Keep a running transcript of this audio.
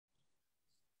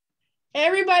Hey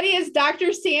everybody, it's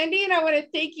Dr. Sandy, and I want to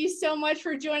thank you so much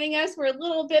for joining us. We're a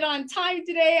little bit on time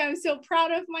today. I'm so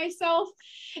proud of myself.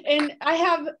 And I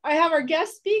have our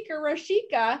guest speaker,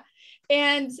 Rosheka,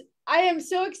 and I am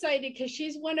so excited because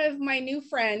she's one of my new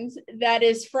friends that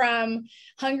is from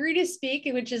Hungry to Speak,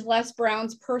 which is Les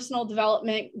Brown's personal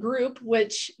development group,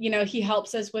 which, he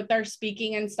helps us with our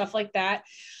speaking and stuff like that.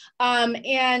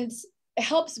 And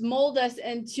helps mold us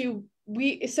into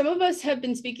some of us have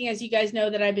been speaking, as you guys know,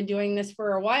 that I've been doing this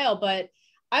for a while, but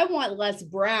I want Les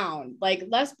Brown. Like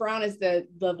Les Brown is the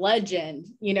legend,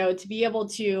 to be able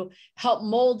to help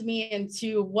mold me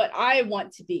into what I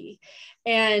want to be.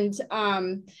 And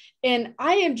I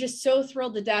am just so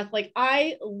thrilled to death. Like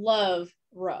I love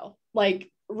Ro.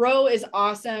 Like Ro is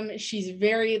awesome. She's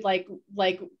very like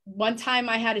one time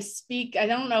I had to speak. I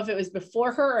don't know if it was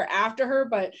before her or after her,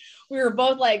 but we were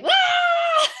both like, ah!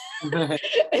 And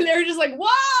they were just like,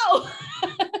 whoa.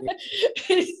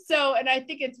 So, and I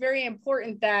think it's very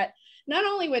important that not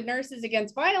only with Nurses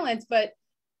Against Violence, but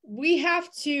we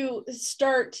have to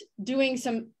start doing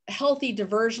some healthy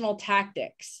diversional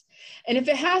tactics. And if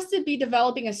it has to be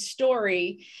developing a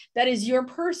story that is your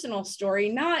personal story,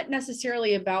 not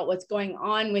necessarily about what's going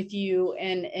on with you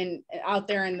and out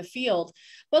there in the field,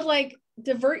 but like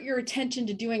divert your attention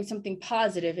to doing something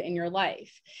positive in your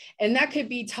life. And that could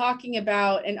be talking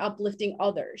about and uplifting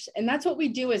others. And that's what we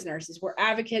do as nurses. We're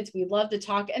advocates. We love to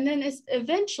talk. And then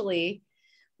eventually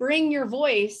bring your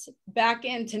voice back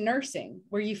into nursing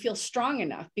where you feel strong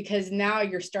enough, because now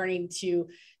you're starting to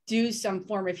do some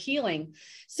form of healing.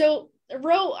 So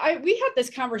Ro, we had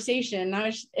this conversation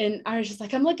and I was just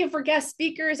like, I'm looking for guest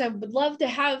speakers. I would love to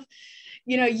have,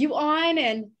 you on,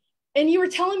 and you were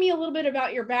telling me a little bit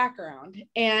about your background,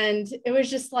 and it was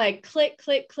just like, click,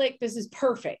 click, click. This is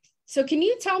perfect. So can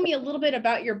you tell me a little bit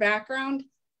about your background?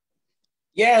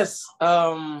 Yes.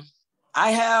 I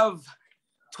have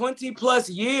 20 plus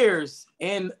years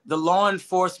in the law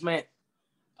enforcement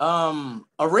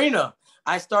arena.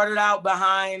 I started out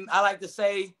behind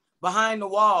the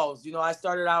walls. I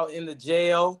started out in the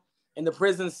jail, in the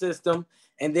prison system.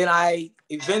 And then I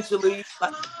eventually,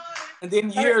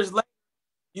 years later,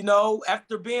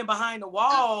 after being behind the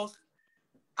walls,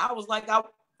 I was like, I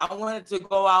wanted to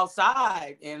go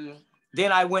outside. And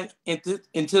then I went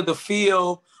into the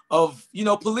field of,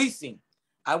 policing.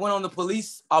 I went on the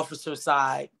police officer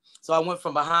side. So I went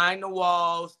from behind the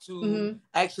walls to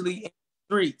actually in the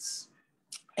streets.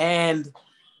 And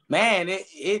man,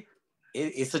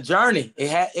 it's a journey.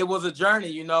 It was a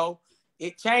journey,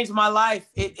 It changed my life.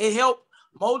 It helped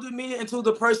molded me into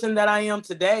the person that I am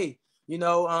today.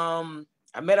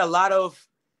 I met a lot of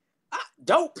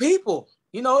dope people.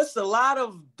 It's a lot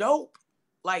of dope,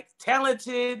 like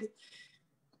talented,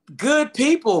 good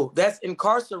people that's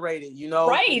incarcerated,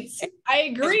 Right. I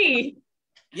agree.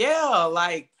 Yeah,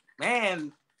 like,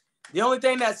 man, the only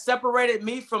thing that separated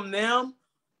me from them,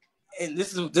 and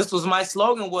this was my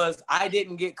slogan, was I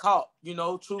didn't get caught,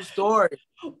 true story.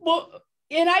 Well,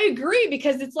 and I agree,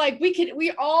 because it's like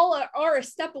we all are a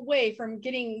step away from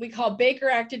getting, we call Baker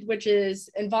acted, which is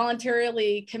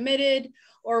involuntarily committed,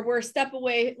 or we're a step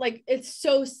away. Like it's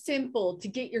so simple to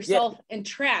get yourself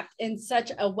entrapped in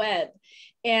such a web.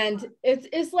 And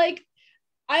it's like,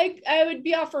 I would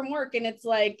be off from work and it's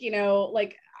like,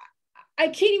 like I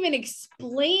can't even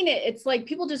explain it. It's like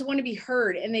people just want to be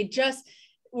heard, and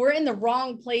we're in the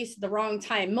wrong place at the wrong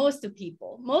time. Most of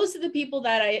the people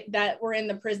that were in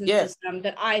the prison system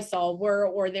that I saw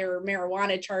or there were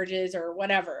marijuana charges or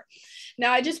whatever.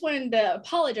 Now, I just wanted to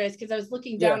apologize because I was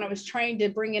looking down. I was trying to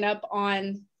bring it up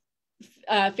on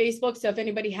Facebook. So if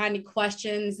anybody had any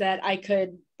questions that I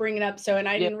could bring it up. So, and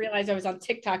I didn't realize I was on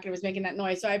TikTok and it was making that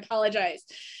noise. So I apologize.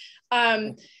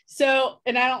 So,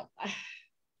 and I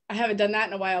haven't done that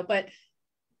in a while, but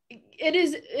it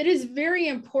is very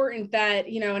important that,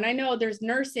 and I know there's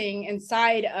nursing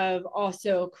inside of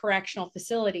also correctional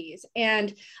facilities.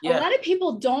 And a lot of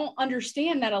people don't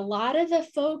understand that a lot of the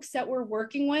folks that we're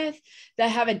working with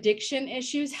that have addiction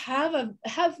issues have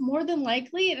more than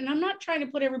likely, and I'm not trying to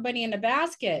put everybody in a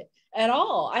basket at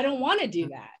all. I don't want to do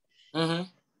that. Mm-hmm.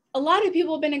 A lot of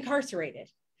people have been incarcerated.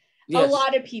 Yes. A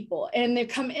lot of people, and they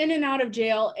come in and out of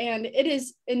jail, and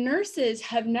nurses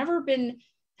have never been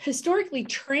historically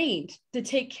trained to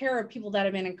take care of people that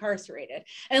have been incarcerated,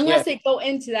 unless they go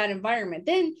into that environment.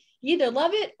 Then you either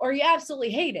love it or you absolutely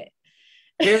hate it.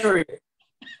 Period.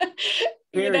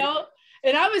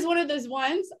 And I was one of those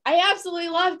ones. I absolutely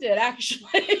loved it,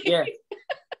 actually. Yeah.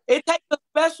 It takes a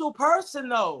special person,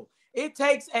 though. It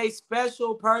takes a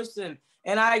special person.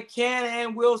 And I can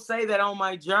and will say that on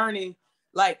my journey,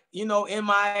 like, in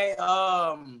my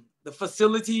the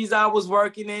facilities I was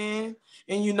working in,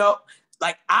 and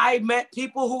like I met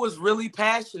people who was really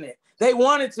passionate. They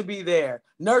wanted to be there,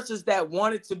 nurses that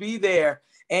wanted to be there.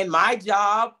 And my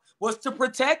job was to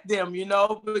protect them, you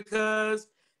know, because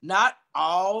not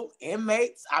all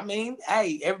inmates, I mean,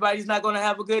 hey, everybody's not going to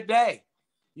have a good day,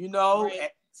 you know. Right.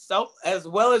 So as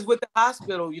well as with the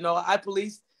hospital, you know, I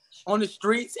policed on the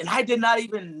streets, and I did not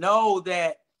even know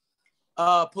that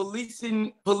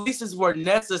polices were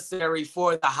necessary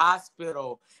for the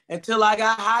hospital until I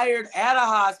got hired at a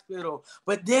hospital.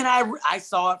 But then I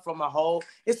saw it from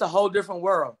it's a whole different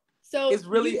world. So It's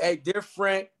really a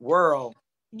different world.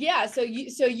 yeah, so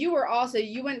you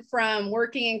went from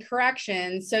working in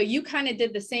corrections, so you kind of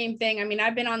did the same thing. I mean,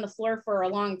 I've been on the floor for a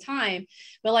long time,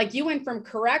 but like you went from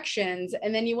corrections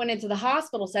and then you went into the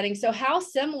hospital setting. So how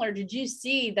similar did you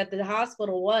see that the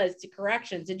hospital was to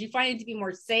corrections? Did you find it to be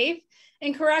more safe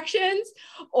in corrections?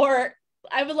 Or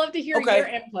I would love to hear your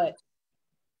input.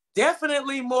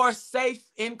 Definitely more safe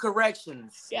in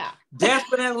corrections. Yeah.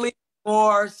 Definitely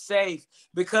more safe,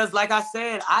 because like I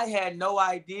said, I had no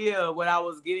idea what I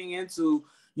was getting into,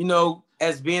 you know,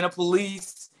 as being a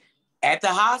police at the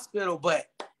hospital. But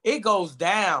it goes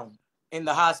down in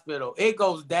the hospital. It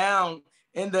goes down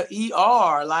in the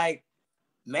ER. Like,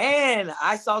 man,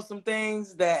 I saw some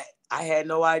things that I had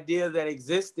no idea that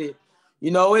existed.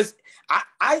 You know,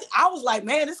 I was like,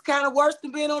 man, it's kind of worse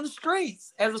than being on the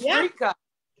streets as a street cop.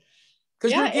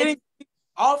 Because you're getting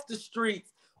off the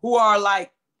streets who are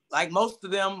like most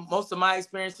of my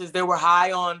experiences, they were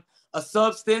high on a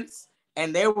substance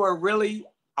and they were really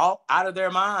out of their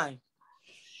mind.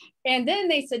 And then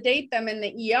they sedate them in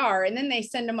the ER and then they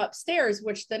send them upstairs,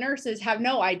 which the nurses have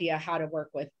no idea how to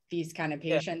work with these kind of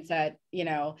patients that, you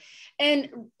know, and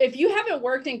if you haven't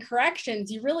worked in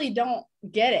corrections, you really don't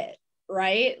get it.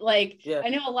 Right. Like I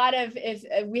know a lot of, if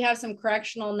we have some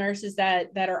correctional nurses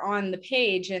that are on the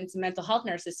page and some mental health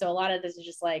nurses. So a lot of this is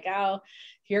just like, oh,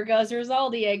 here goes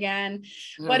Rosaldi again.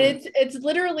 But it's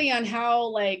literally on how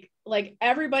like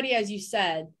everybody, as you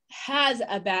said, has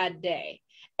a bad day.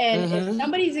 And if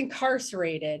somebody's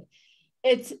incarcerated,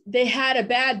 they had a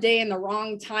bad day in the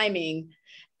wrong timing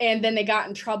and then they got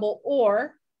in trouble,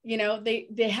 or, you know,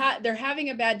 they're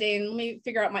having a bad day. And let me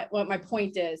figure out what my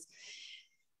point is.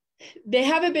 They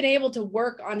haven't been able to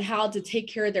work on how to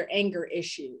take care of their anger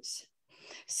issues.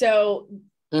 So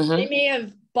they may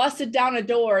have busted down a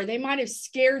door. They might have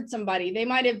scared somebody. They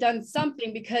might have done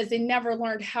something because they never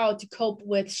learned how to cope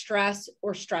with stress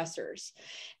or stressors.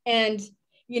 And,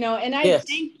 you know, and I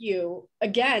thank you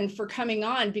again for coming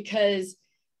on, because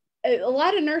a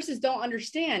lot of nurses don't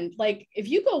understand. Like if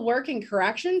you go work in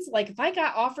corrections, like if I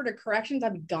got offered a corrections,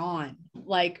 I'd be gone.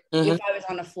 Like if I was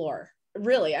on the floor.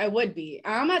 Really, I would be.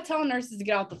 I'm not telling nurses to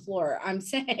get off the floor. I'm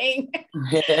saying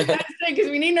because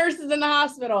we need nurses in the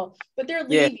hospital, but they're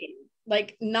leaving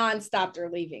like nonstop. They're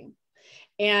leaving.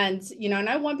 And, you know, and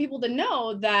I want people to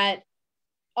know that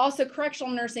also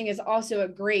correctional nursing is also a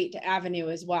great avenue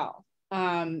as well.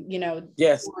 You know,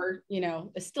 or, you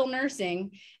know, it's still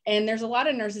nursing. And there's a lot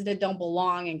of nurses that don't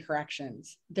belong in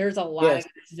corrections. There's a lot of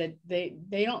nurses that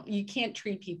they don't, you can't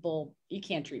treat people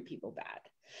bad.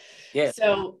 Yeah.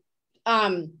 So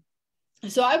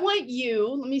I want you,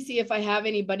 let me see if I have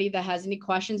anybody that has any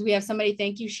questions. We have somebody,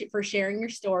 thank you for sharing your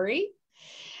story.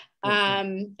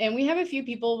 And we have a few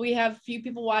people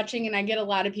watching, and I get a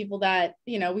lot of people that,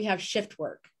 you know, we have shift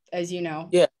work, as you know.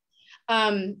 Yeah.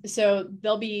 So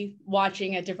they'll be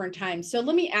watching at different times. So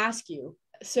let me ask you,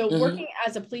 so working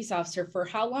as a police officer for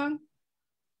how long?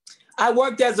 I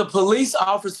worked as a police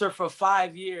officer for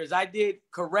 5 years. I did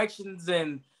corrections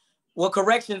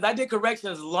I did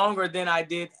corrections longer than I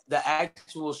did the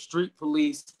actual street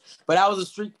police, but I was a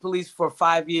street police for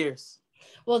 5 years.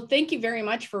 Well, thank you very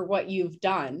much for what you've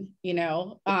done. You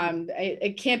know,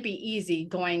 it can't be easy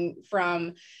going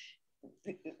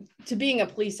to being a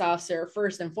police officer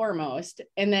first and foremost,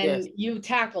 and then you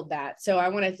tackled that. So I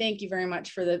want to thank you very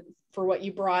much for what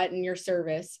you brought in your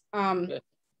service.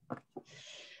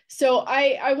 So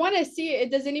I want to see,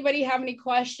 does anybody have any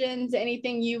questions,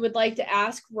 anything you would like to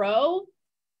ask Ro?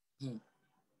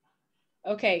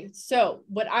 Okay, so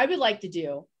what I would like to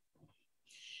do,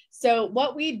 so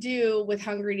what we do with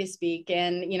Hungry to Speak,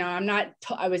 and, you know,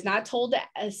 I was not told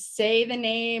to say the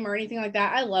name or anything like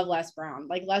that. I love Les Brown.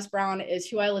 Like Les Brown is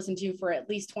who I listened to for at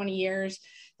least 20 years.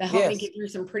 That helped me get through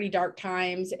some pretty dark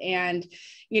times. And,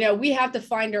 you know, we have to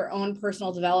find our own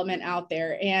personal development out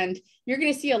there. And you're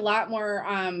going to see a lot more.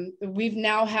 We've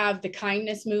now have the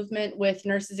kindness movement with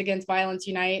Nurses Against Violence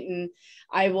Unite. And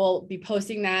I will be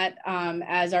posting that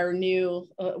as our new,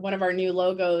 one of our new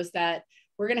logos that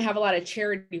we're going to have a lot of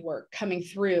charity work coming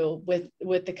through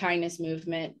with the kindness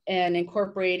movement and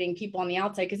incorporating people on the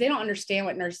outside, because they don't understand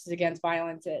what Nurses Against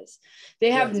Violence is. They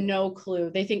have no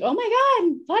clue. They think, oh my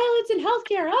God, violence in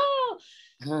healthcare.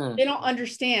 Oh, they don't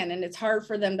understand. And it's hard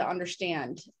for them to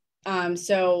understand.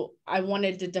 So I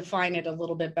wanted to define it a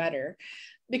little bit better,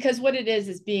 because what it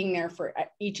is being there for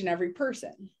each and every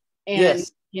person. And,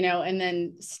 you know, and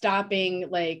then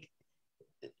stopping like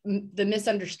the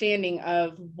misunderstanding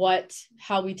of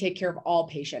how we take care of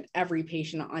every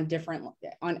patient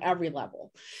on every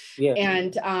level.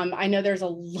 And I know there's a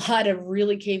lot of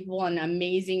really capable and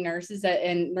amazing nurses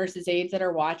and nurses aides that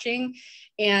are watching.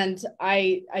 And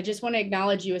I just want to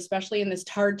acknowledge you, especially in this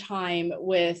hard time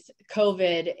with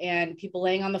COVID and people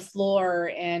laying on the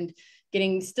floor and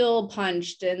getting still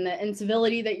punched, and the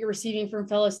incivility that you're receiving from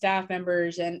fellow staff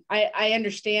members. And I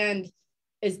understand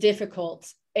is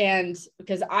difficult. And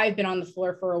because I've been on the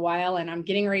floor for a while, and I'm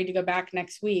getting ready to go back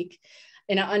next week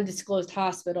in an undisclosed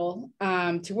hospital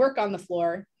to work on the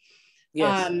floor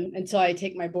until I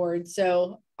take my board.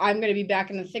 So I'm going to be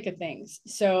back in the thick of things.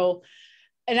 So,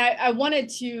 and I wanted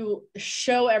to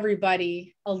show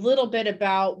everybody a little bit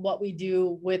about what we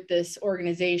do with this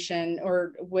organization,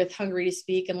 or with Hungry to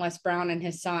Speak and Les Brown and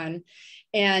his son.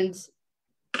 And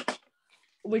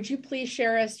would you please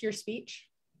share us your speech?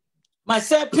 My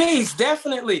set piece,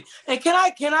 definitely. And can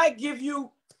I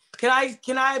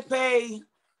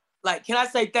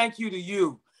say thank you to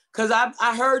you? Because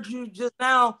I heard you just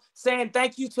now saying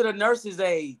thank you to the nurses'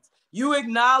 aides. You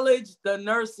acknowledge the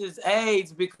nurses'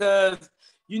 aides, because,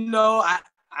 you know,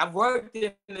 I've worked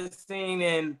in this scene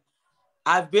and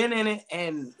I've been in it,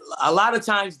 and a lot of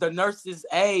times the nurses'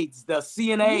 aides, the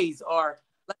CNAs,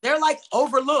 they're like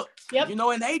overlooked, you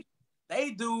know, and they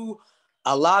do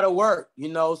a lot of work, you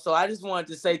know. So I just wanted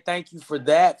to say thank you for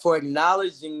that, for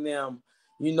acknowledging them,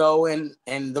 you know, and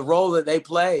the role that they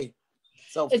play.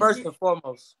 So first and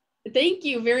foremost. Thank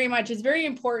you very much. It's very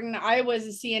important. I was a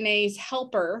CNA's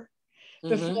helper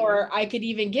before I could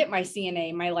even get my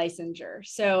CNA, my licensure,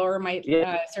 or my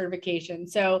certification.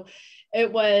 So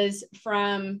it was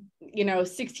from,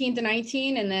 16 to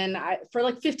 19. And then for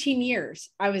like 15 years,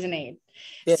 I was an aide.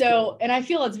 So, and I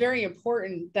feel it's very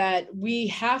important that we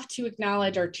have to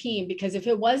acknowledge our team, because if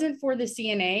it wasn't for the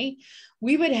CNA,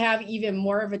 we would have even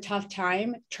more of a tough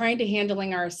time trying to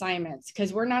handling our assignments,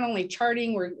 because we're not only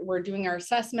charting, we're doing our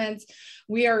assessments.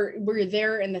 We're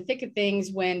there in the thick of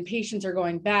things when patients are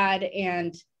going bad,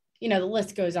 and, the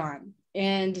list goes on.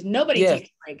 And nobody takes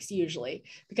breaks usually,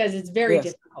 because it's very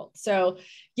difficult. So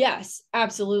yes,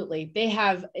 absolutely. They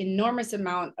have enormous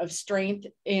amount of strength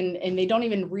and they don't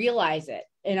even realize it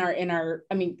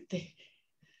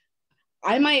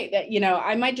I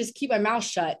might just keep my mouth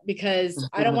shut, because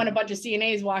I don't want a bunch of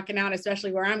CNAs walking out,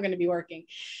 especially where I'm going to be working,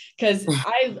 because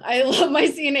I love my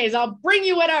CNAs. I'll bring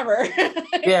you whatever.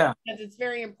 Because it's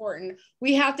very important.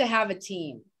 We have to have a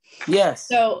team.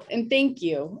 So, and thank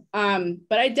you.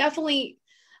 But I definitely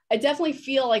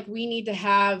feel like we need to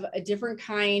have a different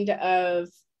kind of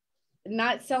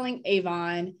not selling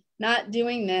Avon, not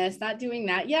doing this, not doing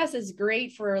that. Yes, it's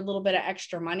great for a little bit of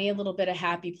extra money, a little bit of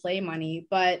happy play money.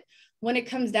 But when it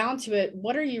comes down to it,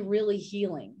 what are you really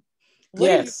healing? What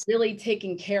are you really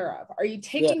taking care of? Are you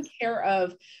taking care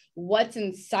of what's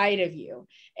inside of you?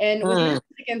 And with Nurses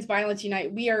Against Violence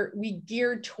Unite, we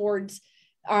geared towards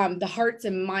the hearts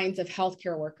and minds of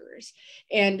healthcare workers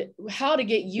and how to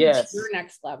get you to your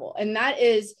next level. And that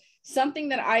is something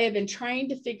that I have been trying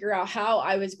to figure out how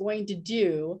I was going to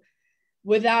do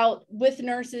with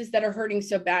nurses that are hurting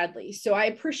so badly. So I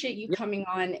appreciate you coming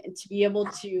on and to be able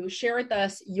to share with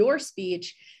us your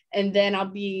speech. And then I'll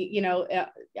be,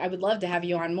 I would love to have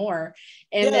you on more.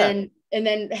 And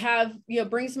then have,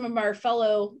 bring some of our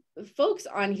fellow folks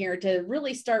on here to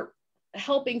really start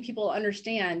helping people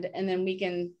understand, and then we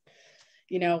can,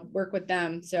 work with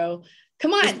them. So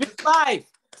come on.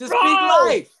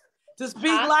 To speak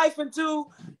life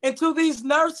into these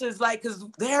nurses, because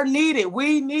they're needed.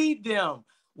 We need them.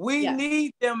 We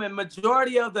need them. And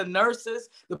majority of the nurses,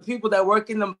 the people that work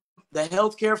in the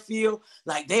healthcare field,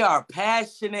 they are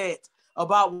passionate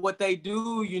about what they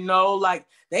do,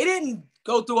 they didn't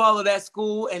go through all of that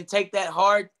school and take that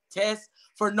hard test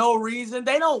for no reason.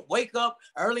 They don't wake up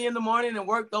early in the morning and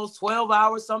work those 12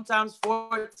 hours, sometimes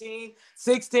 14,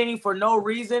 16 for no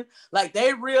reason.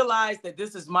 They realize that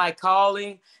this is my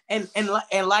calling. And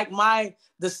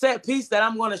the set piece that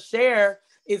I'm going to share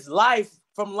is Life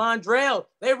from Londrell.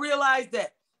 They realize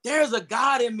that there's a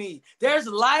God in me. There's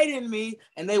light in me.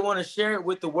 And they want to share it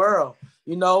with the world,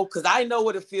 because I know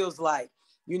what it feels like,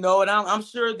 and I'm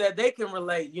sure that they can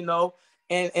relate,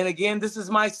 And again, this is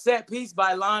my set piece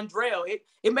by Londrell.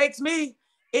 It makes me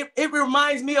it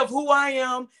reminds me of who I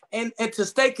am and to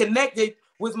stay connected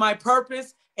with my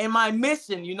purpose and my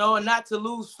mission, you know, and not to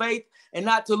lose faith and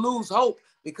not to lose hope,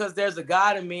 because there's a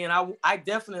God in me. And I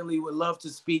definitely would love to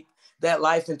speak that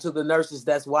life into the nurses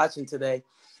that's watching today.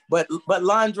 But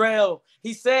Londrell,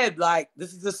 he said, like,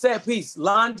 this is a set piece.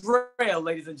 Londrell,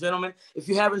 ladies and gentlemen, if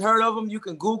you haven't heard of him, you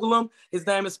can Google him. His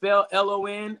name is spelled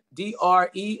Londrelle.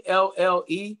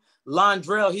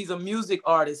 Londrell, he's a music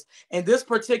artist. And this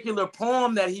particular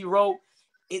poem that he wrote,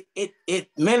 it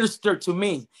ministered to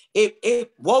me.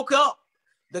 It woke up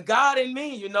the God in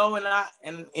me, you know,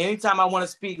 and anytime I want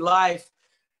to speak life,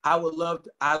 I love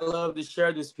to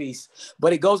share this piece.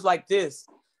 But it goes like this.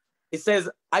 It says,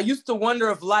 I used to wonder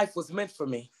if life was meant for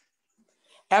me.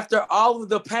 After all of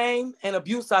the pain and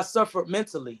abuse I suffered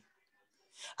mentally,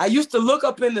 I used to look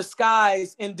up in the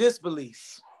skies in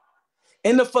disbelief,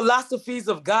 in the philosophies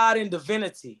of God and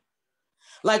divinity.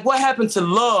 Like, what happened to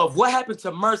love? What happened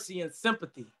to mercy and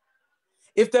sympathy?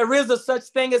 If there is a such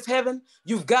thing as heaven,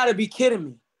 you've got to be kidding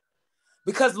me.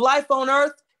 Because life on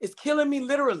earth is killing me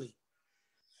literally.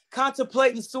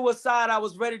 Contemplating suicide, I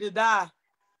was ready to die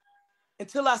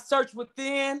until I searched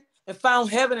within and found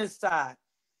heaven inside.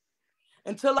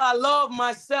 Until I loved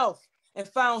myself and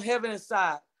found heaven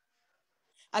inside.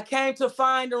 I came to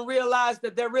find and realize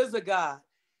that there is a God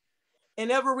in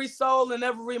every soul and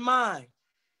every mind.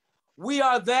 We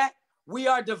are that, we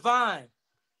are divine.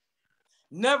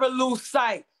 Never lose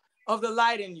sight of the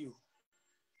light in you.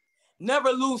 Never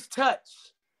lose touch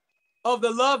of the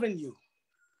love in you.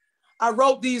 I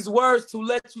wrote these words to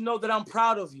let you know that I'm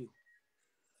proud of you.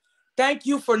 Thank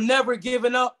you for never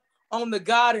giving up on the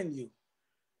God in you.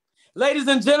 Ladies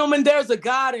and gentlemen, there's a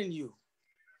God in you.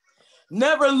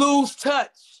 Never lose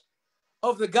touch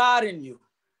of the God in you.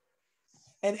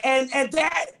 And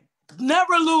that,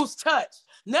 never lose touch.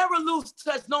 Never lose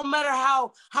touch, no matter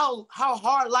how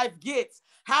hard life gets,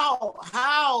 how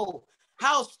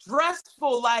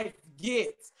stressful life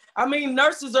gets. I mean,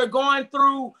 nurses are going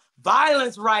through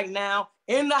violence right now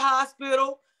in the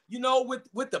hospital, you know,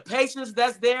 with the patients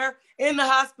that's there in the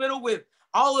hospital, with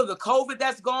all of the COVID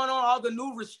that's going on, all the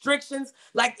new restrictions.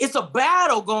 Like, it's a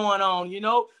battle going on, you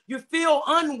know. You feel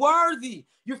unworthy.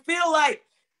 You feel like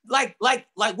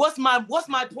what's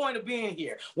my point of being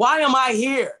here? Why am I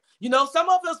here? You know, some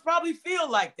of us probably feel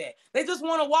like that. They just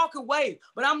want to walk away.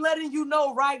 But I'm letting you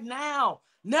know right now,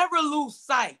 never lose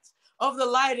sight of the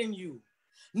light in you.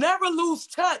 Never lose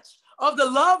touch of the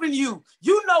love in you.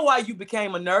 You know why you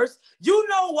became a nurse. You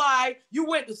know why you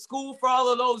went to school for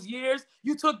all of those years.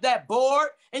 You took that board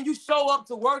and you show up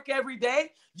to work every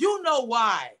day. You know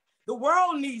why. The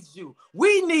world needs you.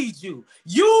 We need you.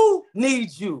 You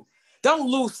need you. Don't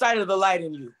lose sight of the light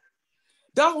in you.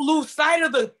 Don't lose sight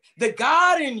of the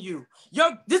God in you.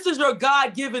 This is your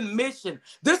God-given mission.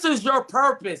 This is your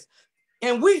purpose.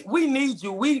 And we need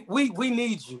you. We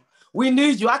need you. We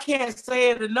need you. I can't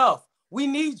say it enough. We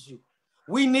need you.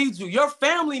 We need you. Your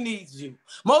family needs you.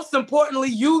 Most importantly,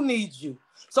 you need you.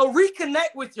 So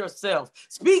reconnect with yourself.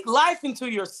 Speak life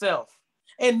into yourself.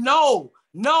 And know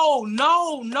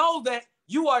that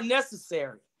you are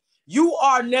necessary. You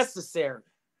are necessary.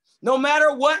 No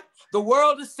matter what the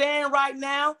world is saying right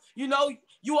now, you know,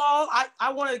 you all,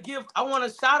 I want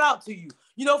to shout out to you,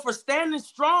 you know, for standing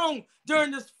strong during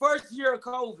this first year of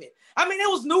COVID. I mean, it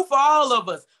was new for all of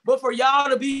us, but for y'all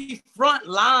to be front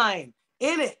line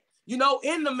in it, you know,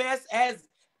 in the mess as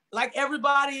like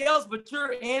everybody else, but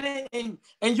you're in it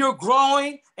and you're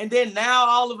growing. And then now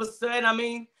all of a sudden, I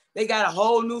mean, they got a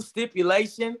whole new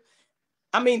stipulation.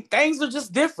 I mean, things are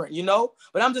just different, you know,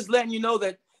 but I'm just letting you know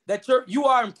that you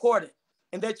are important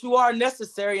and that you are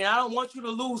necessary. And I don't want you to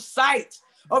lose sight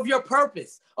of your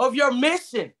purpose, of your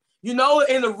mission, you know,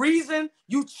 and the reason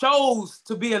you chose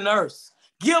to be a nurse,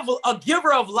 a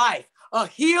giver of life, a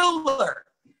healer.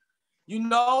 You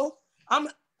know,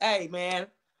 hey man,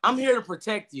 I'm here to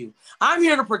protect you. I'm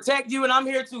here to protect you, and I'm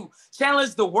here to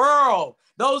challenge the world.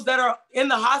 Those that are in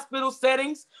the hospital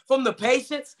settings, from the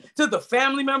patients to the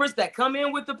family members that come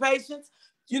in with the patients,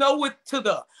 you know, to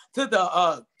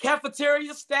the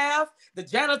cafeteria staff, the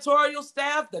janitorial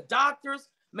staff, the doctors.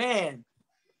 Man,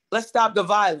 let's stop the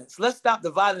violence. Let's stop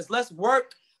the violence. Let's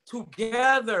work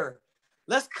together.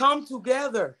 Let's come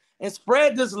together and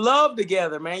spread this love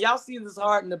together, man. Y'all see this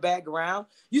heart in the background.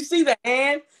 You see the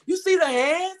hand? You see the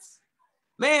hands?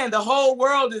 Man, the whole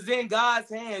world is in God's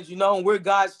hands, you know, and we're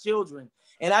God's children.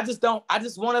 And I just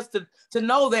want us to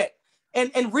know that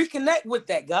and reconnect with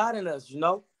that God in us, you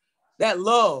know, that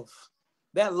love,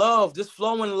 just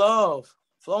flowing love,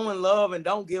 and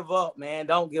don't give up, man.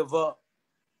 Don't give up.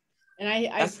 And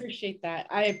I appreciate that.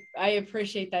 I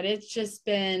appreciate that. It's just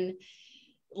been,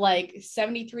 like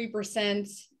 73%,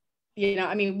 you know,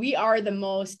 I mean, we are the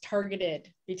most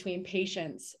targeted between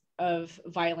patients of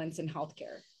violence in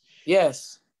healthcare.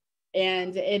 Yes.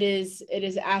 And it is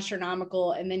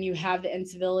astronomical. And then you have the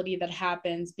incivility that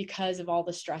happens because of all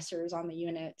the stressors on the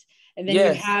unit. And then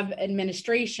you have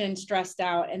administration stressed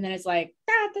out. And then it's like,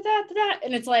 da, da, da, da, da.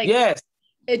 And it's like,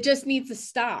 it just needs to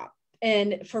stop.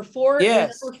 And for 4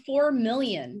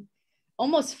 million,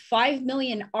 almost 5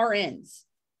 million RNs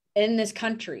in this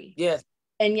country. Yes.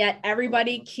 And yet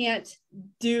everybody can't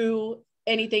do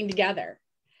anything together.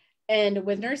 And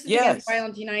with Nurses Against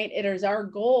Violence Unite, it is our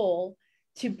goal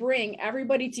to bring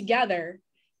everybody together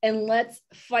and let's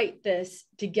fight this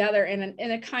together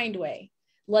in a kind way.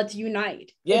 Let's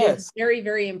unite. It is very,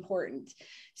 very important.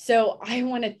 So I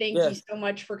want to thank you so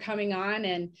much for coming on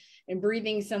and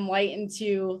breathing some light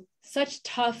into such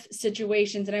tough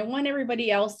situations. And I want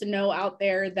everybody else to know out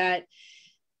there that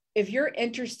if you're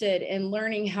interested in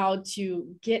learning how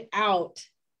to get out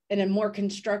in a more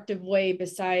constructive way,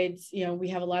 besides, you know, we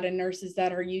have a lot of nurses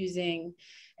that are using,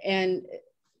 and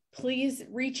please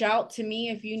reach out to me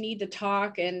if you need to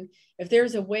talk. And if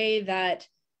there's a way that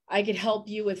I could help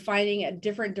you with finding a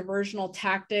different diversional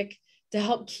tactic to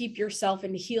help keep yourself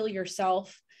and heal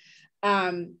yourself,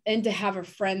 and to have a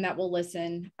friend that will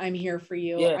listen, I'm here for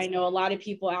you. I know a lot of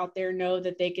people out there know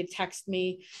that they could text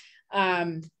me.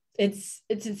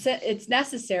 It's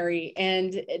necessary,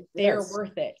 and they're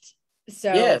worth it.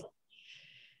 So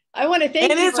I want to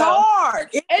thank you. And it's hard.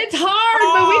 It's hard,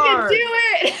 but we can do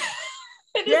it.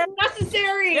 It is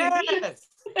necessary. Yes.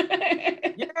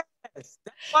 That's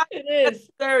why it is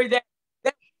necessary that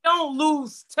we don't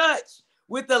lose touch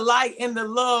with the light and the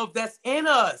love that's in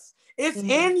us. It's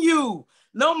in you.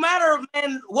 No matter,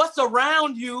 man, what's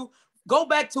around you, go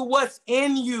back to what's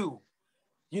in you.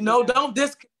 You know, don't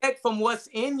disconnect from what's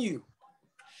in you.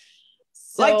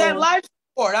 So, like that life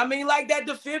support. I mean, like that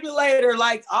defibrillator,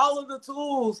 like all of the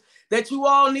tools that you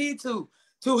all need to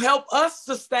help us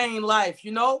sustain life,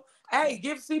 you know? Hey,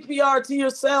 give CPR to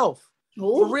yourself.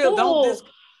 For real, don't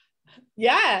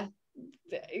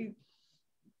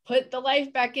put the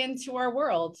life back into our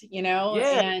world, you know,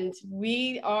 and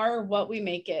we are what we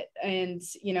make it. And,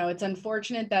 you know, it's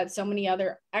unfortunate that so many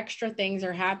other extra things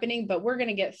are happening, but we're going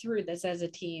to get through this as a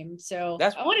team. So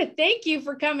I want to thank you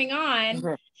for coming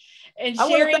on and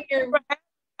sharing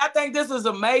I think this is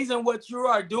amazing what you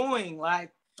are doing,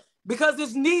 like, because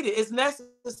it's needed. It's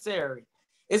necessary.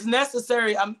 It's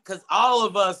necessary because all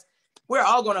of us, we're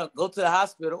all going to go to the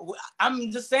hospital.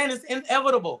 I'm just saying it's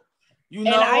inevitable, you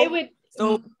know? And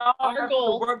so our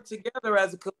goal to work together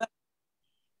as a collective.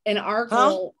 And our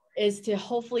goal is to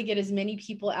hopefully get as many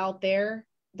people out there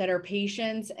that are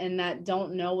patients and that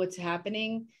don't know what's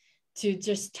happening to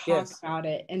just talk about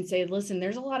it and say, listen,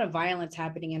 there's a lot of violence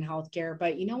happening in healthcare,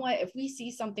 but you know what? If we see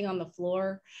something on the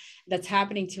floor that's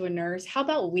happening to a nurse, how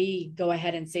about we go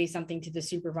ahead and say something to the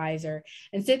supervisor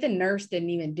and say the nurse didn't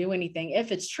even do anything,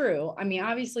 if it's true. I mean,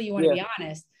 obviously you want to be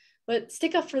honest, but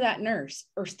stick up for that nurse,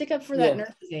 or stick up for that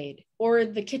nurse's aide, or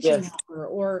the kitchen helper,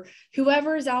 or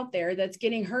whoever is out there that's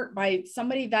getting hurt by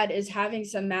somebody that is having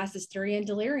some mass hysteria and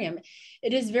delirium.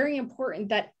 It is very important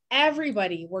that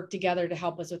everybody work together to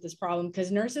help us with this problem,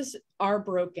 because nurses are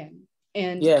broken,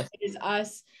 and it is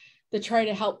us to try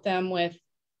to help them with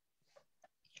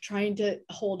trying to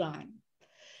hold on.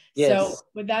 So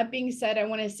with that being said, I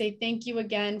want to say thank you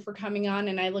again for coming on,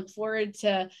 and I look forward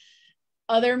to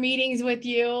other meetings with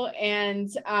you. And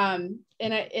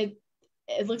it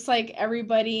looks like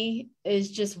everybody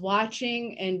is just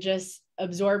watching and just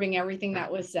absorbing everything that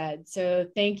was said. So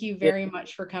thank you very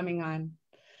much for coming on.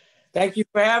 Thank you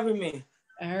for having me.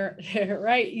 All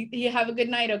right. You have a good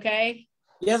night, okay?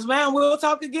 Yes, ma'am. We'll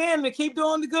talk again and keep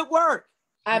doing the good work.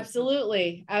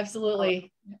 Absolutely.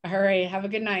 Absolutely. All right. Have a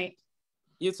good night.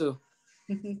 You too.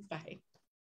 Bye.